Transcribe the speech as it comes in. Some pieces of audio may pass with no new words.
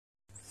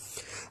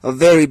A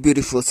very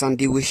beautiful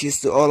Sunday wishes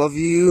to all of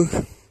you.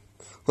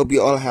 Hope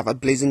you all have a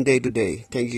pleasant day today. Thank you.